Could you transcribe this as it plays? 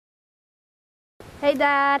Hey,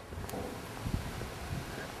 Dad.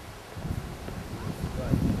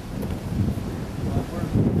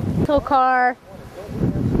 Little car.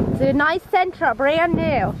 It's a nice Sentra, brand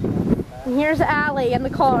new. And here's Allie in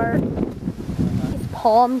the car. These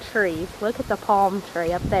palm trees. Look at the palm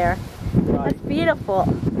tree up there. That's beautiful.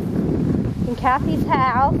 And Kathy's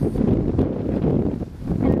house.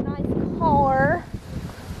 And a nice car.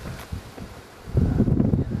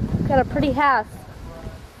 Got a pretty house.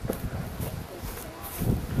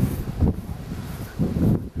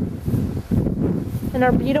 And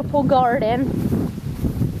our beautiful garden.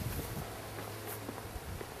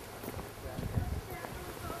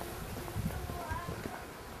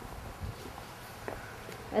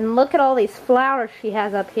 And look at all these flowers she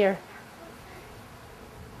has up here.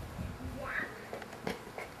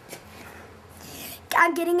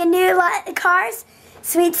 I'm getting a new car's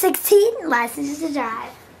Sweet 16 license to drive.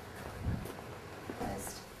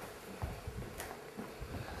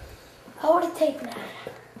 Hold it tape now.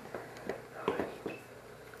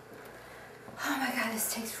 Oh my god,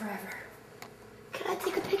 this takes forever. Can I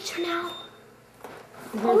take a picture now?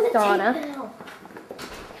 Here's Donna. Tape now.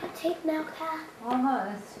 Can I tape now, Kat?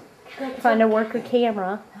 Almost. Find a worker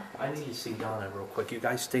camera. I need to see Donna real quick. You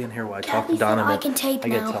guys stay in here while I Kathy talk to Donna. said I can tape I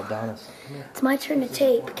gotta now. tell Donna. It's my turn to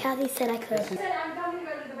tape. Kathy said I could. I'm coming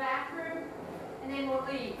to go to the bathroom, and then we'll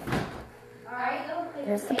leave. Alright?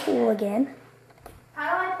 There's the pool again. How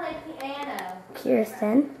do I play piano?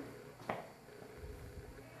 Kirsten.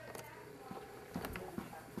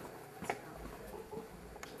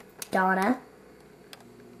 Donna.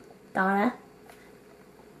 Donna.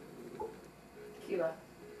 Cuba.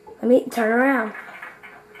 Let me turn around.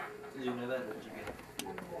 Did you know that? Or did you get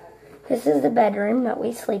it? This is the bedroom that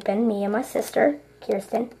we sleep in, me and my sister,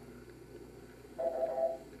 Kirsten.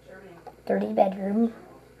 Dirty bedroom.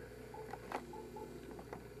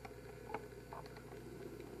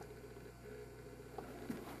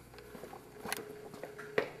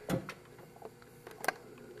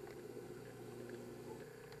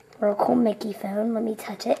 Real cool Mickey phone. Let me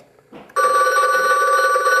touch it. Hey,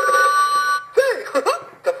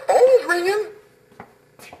 the phone's ringing.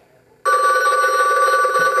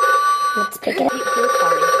 Let's pick it up.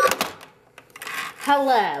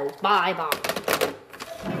 Hello. Bye, Mom.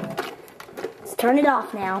 Let's turn it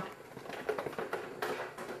off now.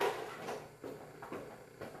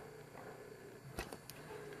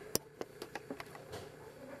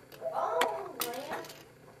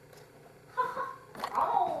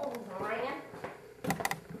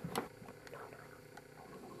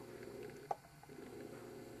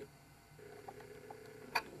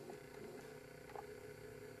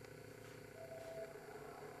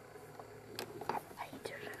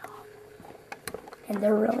 And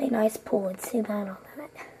they're really nice pool. Let's zoom out on that.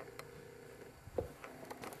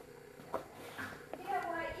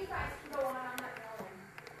 You guys can go on. I'm not going.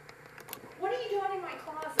 What are you doing in my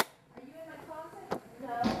closet? Are you in my closet?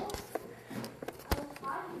 No. Oh,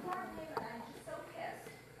 why you got me? I'm just so pissed.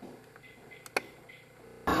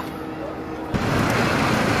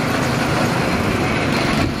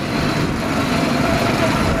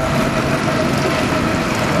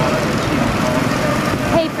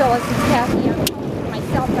 Hey, Phyllis, it's Kathy. I'm holding my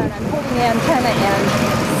cell phone. I'm holding the antenna in.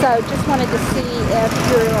 So just wanted to see if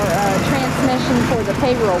your transmission for the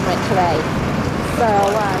payroll went today. So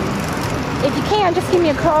if you can, just give me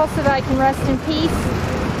a call so that I can rest in peace.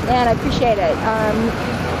 And I appreciate it.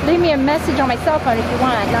 Leave me a message on my cell phone if you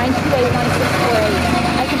want, 928-1648.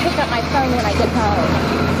 I can pick up my phone when I get home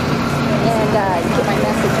and get my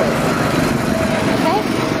messages. Okay?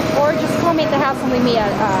 Or just call me at the house and leave me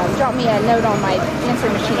drop me a note on my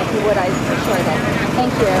answering machine if you would. I'd appreciate it.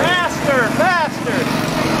 Thank you. Faster! Faster!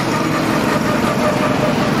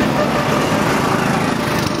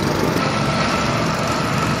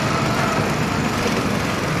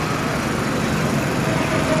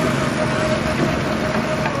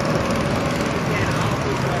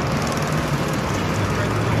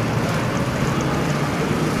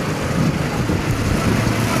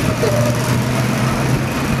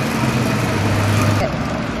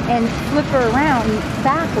 And flip her around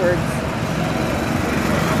backwards.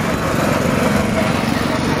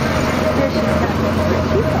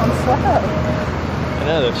 She's going slow. I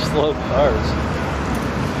know, they're slow cars.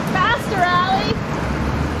 Faster, Allie!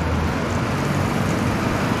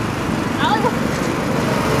 Allie!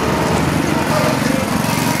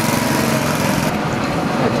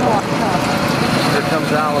 Here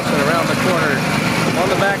comes Allison around the corner on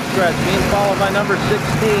the back stretch, being followed by number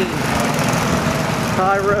 16.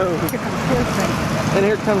 High road. Here comes Kirsten. And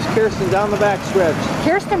here comes Kirsten down the back stretch.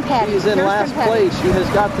 Kirsten Petty. She's in last place. She has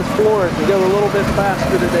got the floor to go a little bit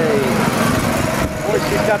faster today. course,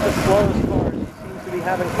 she's got the slowest car. She seems to be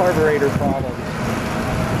having carburetor problems.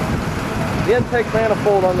 The intake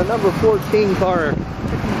manifold on the number 14 car.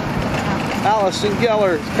 Allison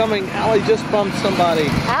Geller is coming. Allie just bumped somebody.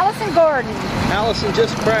 Allison Gordon. Allison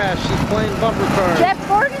just crashed. She's playing bumper cars. Jeff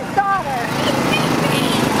Gordon's daughter.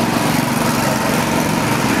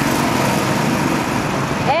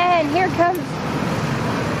 And here comes,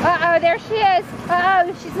 uh-oh, there she is.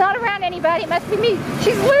 Uh-oh, she's not around anybody. It must be me.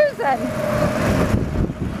 She's losing.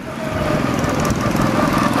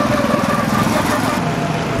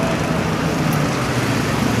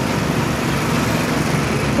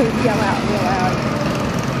 Yell out real loud.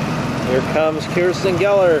 Here comes Kirsten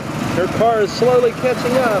Geller. Her car is slowly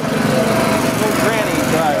catching up. Little granny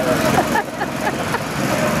driver.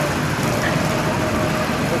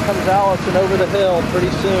 Here comes Allison over the hill pretty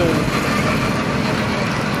soon.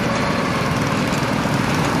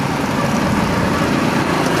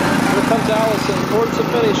 Here comes Allison towards the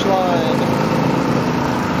finish line.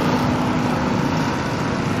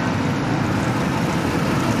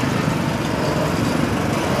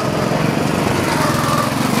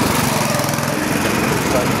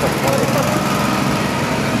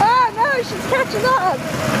 Oh no, she's catching up.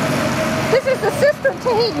 This is the sister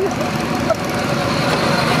team.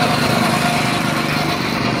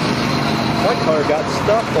 That car got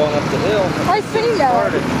stuck going up the hill. I seen that.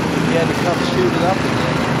 Started. He had to come shoot it up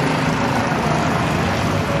again.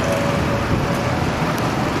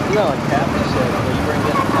 You know, like Kathy said, when you bring in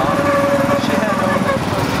the car, she had no.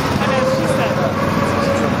 I know she said.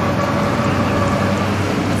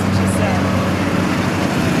 She said.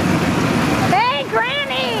 Hey,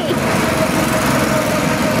 Granny!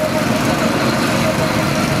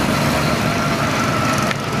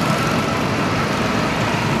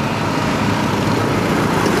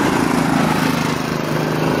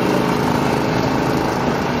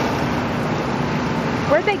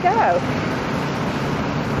 Where'd they go?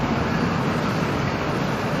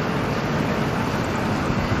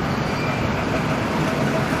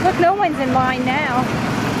 Look, no one's in line now.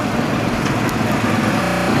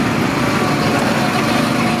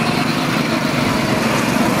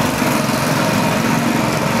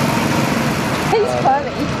 He's funny.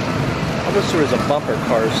 I wish there was a bumper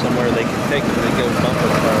car somewhere they could take when they go bumper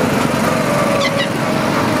car.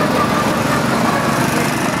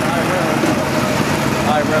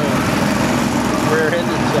 High road.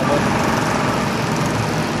 Rear-ended someone.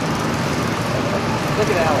 Look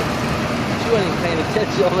at Allie. She wasn't even paying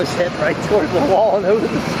attention. She almost hit right towards the wall and over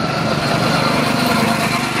the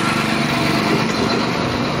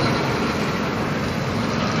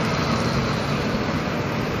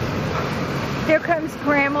Here comes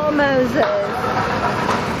Grandma Moses.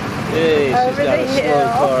 Hey, she's Over got the a slow hill.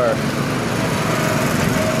 car.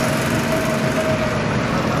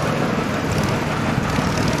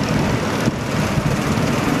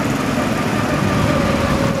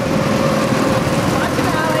 Watch it,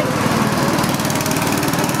 Alex.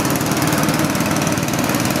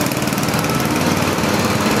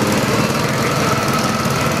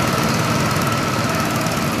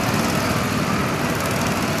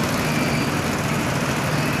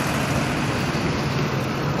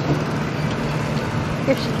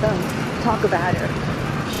 Here she comes. Talk about her.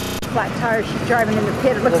 Flat tire. She's driving in the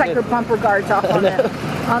pit. It looks like her bumper guard's off on the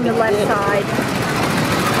left side.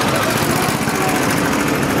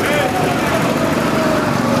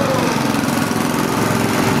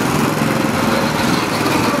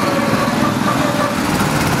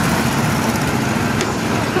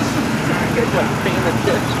 Good one, paying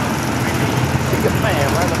attention. Take a fan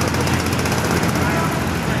right up.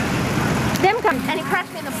 Them come and it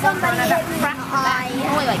crashed me in the bumper and I got crashed in the back.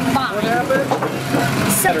 Only like What 5. happened?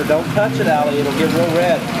 Better don't touch it, Allie. It'll get real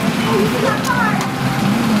red.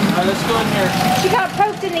 Alright, let's go in here. She got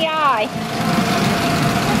poked in the eye.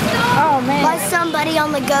 Oh man. By somebody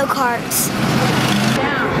on the go-karts.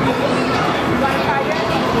 Down. You want to try yours?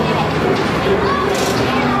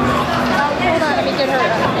 Oh, hold on, let me get her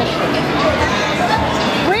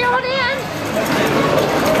reel it in.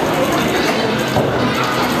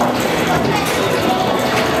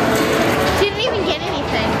 She didn't even get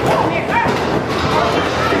anything.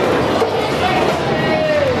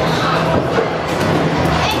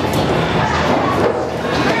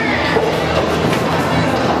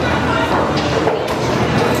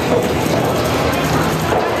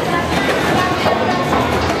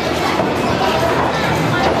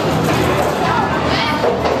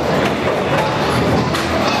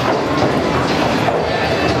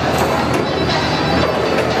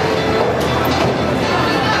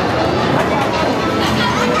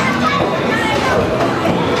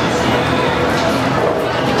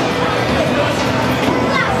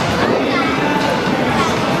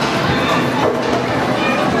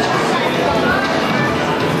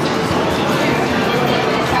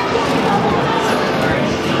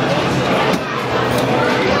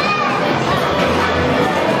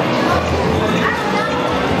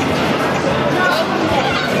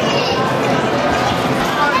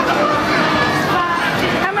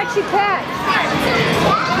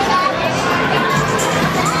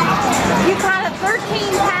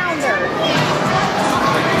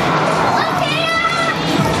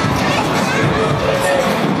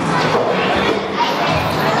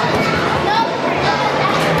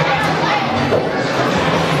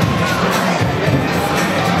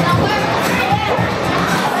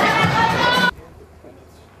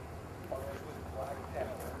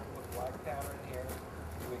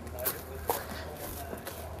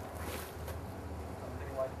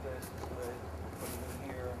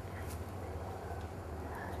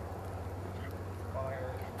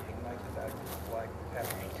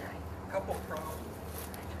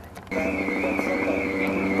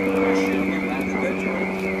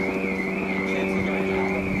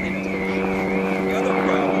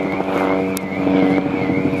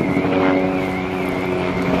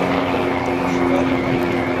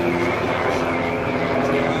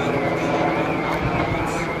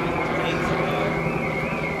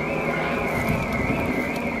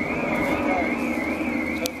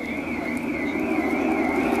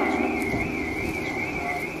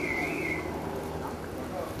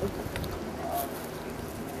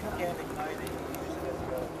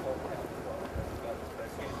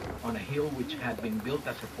 which had been built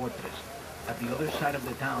as a fortress. At the other side of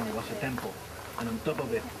the town was a temple, and on top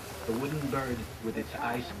of it, a wooden bird with its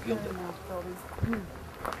eyes gilded.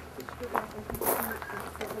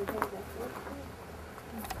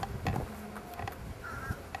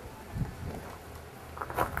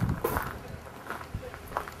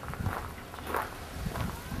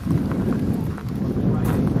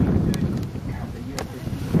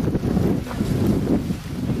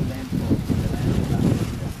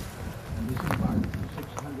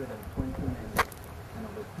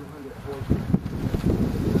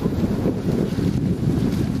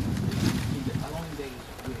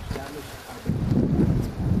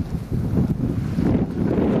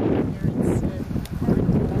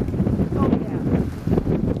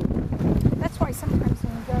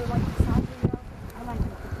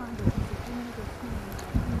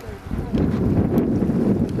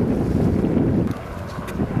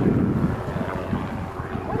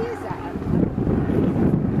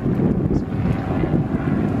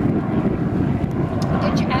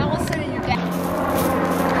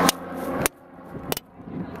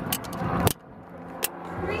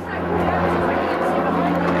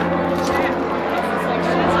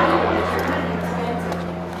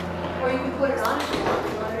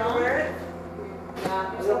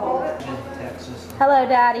 Hello,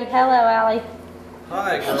 Daddy. Hello, Allie.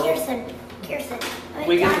 Hi, Hey, girl. Kirsten.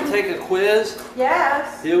 We get to take a quiz?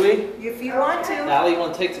 Yes, Do we? if you want to. Allie, you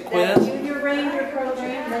want to take the That quiz? Junior Ranger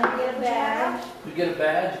program, then you get a badge. We get a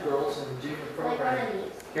badge, girls, in the junior program.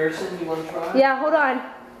 Kirsten, you want to try? Yeah, hold on.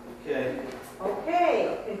 Okay.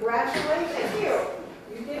 Okay, congratulations,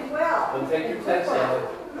 you did well. Go take your test, Allie.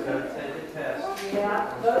 Go take your test.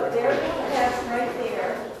 Yeah, look, there's the test right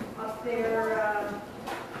there, up there,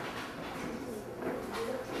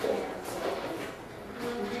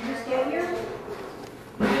 did you just get here?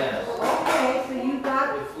 Yes. Okay, so you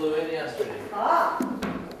got, We flew in yesterday.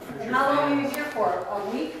 and how long were you here for? A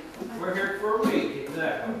week? We're here for a week,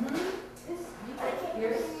 exactly.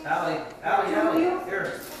 Here's Allie,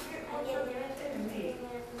 here.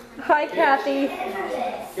 Hi, Kathy.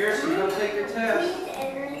 Kirsten, go take your test.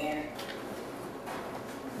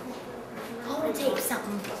 I want to tape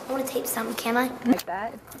something. I want to tape something, can I? Like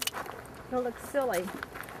that. It'll look silly.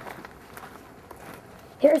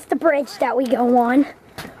 Here's the bridge that we go on.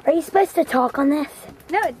 Are you supposed to talk on this?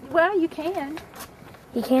 No, well, you can.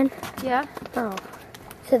 You can? Yeah. Oh.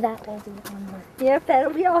 So that will be on Yep,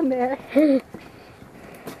 that'll be on there. there.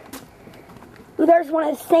 Ooh, there's one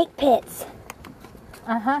of the snake pits.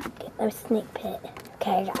 Uh-huh. There's a snake pit.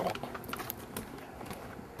 Okay, I got it.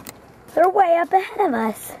 They're way up ahead of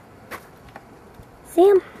us. See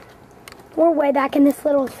them? We're way back in this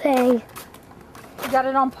little thing. You got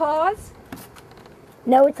it on pause?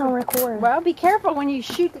 No, it's on record. Well, be careful when you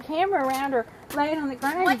shoot the camera around or lay it on the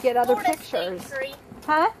ground, you get other pictures.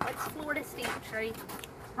 Huh? What's Florida State Tree?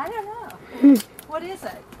 I don't know. What is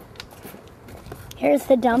it? Here's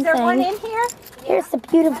the dumb Is there thing. one in here? Here's the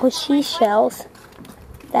beautiful seashells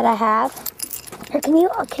that I have. Here,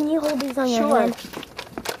 can you hold these on your Sure. hand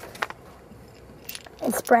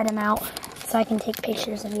and spread them out so I can take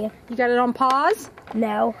pictures of you? You got it on pause?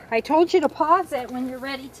 No. I told you to pause it when you're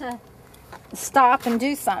ready to stop and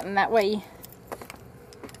do something. That way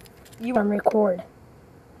you On record.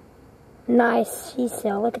 Nice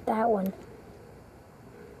seashell. Look at that one.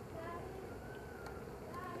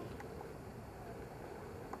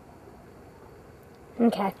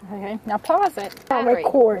 Okay. Okay, now pause it. On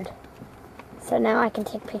record. So now I can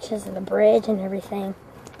take pictures of the bridge and everything.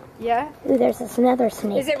 Yeah? Ooh, there's this another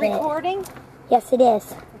snake Is it pit. recording? Yes, it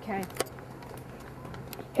is. Okay.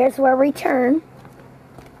 Here's where we turn.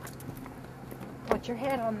 Put your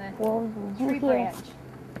head on the Well, you tree hear branch.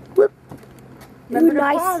 Whoop. Remember Ooh, to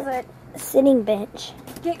nice pause it. sitting bench.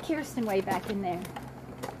 Get Kirsten way back in there.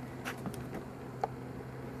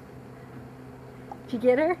 Did you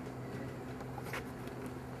get her?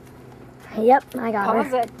 Yep, I got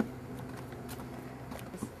Pause her. it.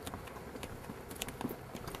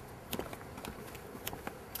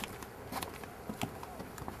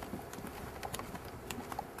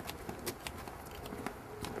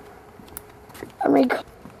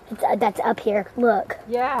 That's up here. Look.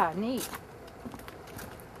 Yeah, neat.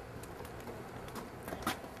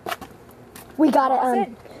 We got Pause it.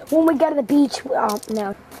 When we go to the beach. Oh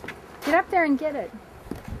no. Get up there and get it.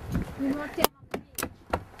 You look down on the beach.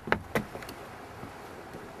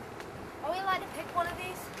 Are we allowed to pick one of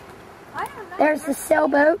these? I don't know. There's the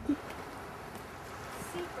sailboat.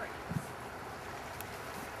 Secrets.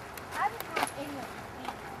 I don't know any of them.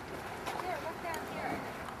 Here, look down here.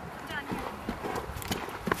 Down here.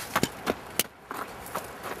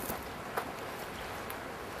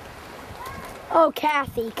 Oh,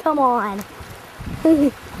 Kathy, come on.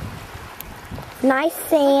 Nice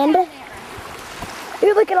sand.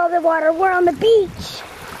 Ooh, look at all the water. We're on the beach.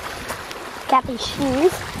 Kathy's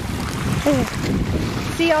shoes.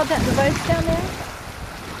 See all the boats down there?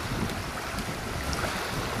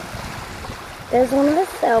 There's one of the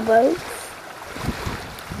sailboats.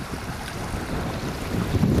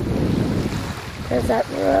 There's that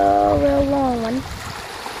real long one.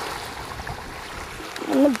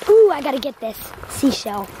 And ooh, I gotta get this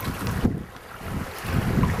seashell.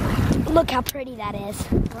 Look how pretty that is.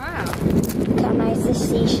 Wow. Look how nice this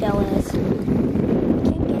seashell is. I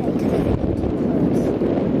can't get it because I think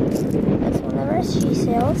it's too close. That's one of our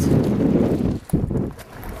seashells.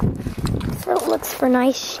 So it looks for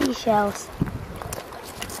nice seashells.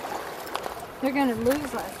 They're gonna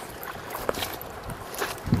lose us.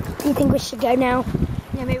 Do you think we should go now?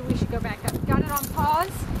 Yeah, maybe we should go back up. Got it on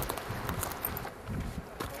pause?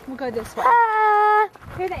 We'll go this way.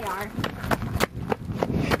 Here they are.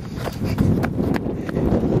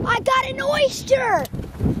 I got an oyster!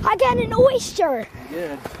 I got an oyster! You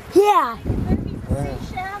did. Yeah.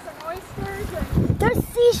 Seashells and oysters and... There's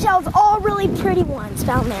seashells, all really pretty ones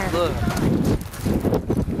down there. Look.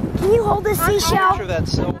 Can you hold this seashell? Picture that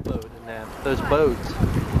sailboat in that. Those boats.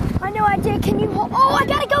 I know I did. Can you hold? Oh, I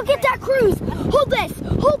gotta go get that cruise. Hold this.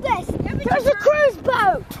 Hold this. There's a cruise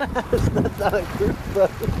boat. That's not a cruise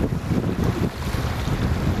boat.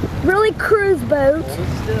 Really cruise boat. Hold it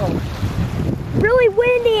still. Really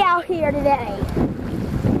windy out here today.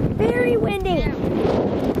 Very windy.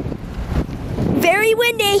 Very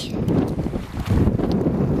windy.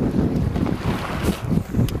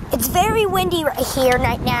 It's very windy right here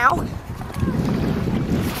right now.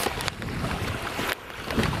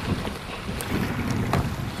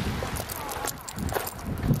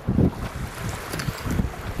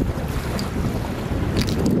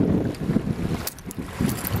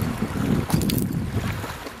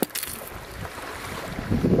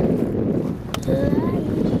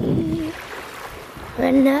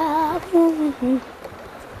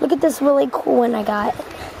 Look at this really cool one I got.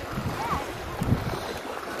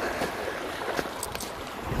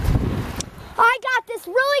 I got this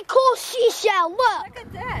really cool seashell. Look. Look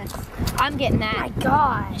at this. I'm getting Oh my that.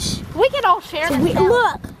 gosh. We can all share So this.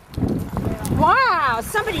 look. Wow,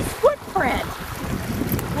 somebody's footprint.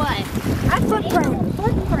 What? That's Footprint.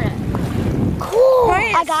 Footprint. Cool.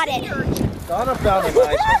 Hey, I got it. Donna found a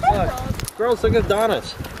nice one. Look. Girls, look at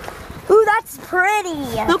Donna's. Ooh, that's pretty.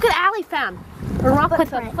 Look at Allie found a rock with a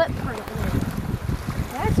Footprint. footprint in it.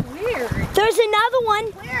 That's weird. There's another one.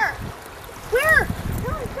 Where? Where?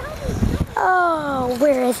 Come, tell me. Oh,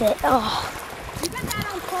 where is it? Oh. You got that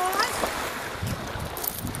on pause?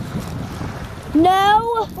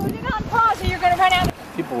 No. Put it on pause or you're going to run out of...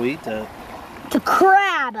 People eat that. The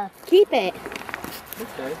crab. Keep it.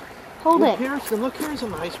 Okay. Hold Look, it. here's a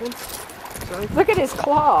nice one. Sorry. Look at his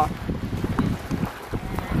claw.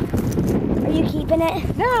 Are you keeping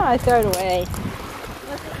it? No, I throw it away.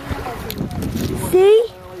 See?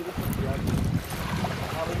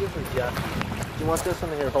 Do you want this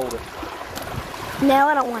one here? Hold it. No,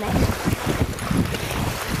 I don't want it.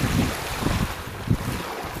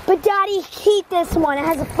 But Daddy, keep this one. It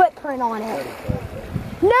has a footprint on it.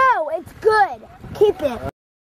 No, it's good. Keep it.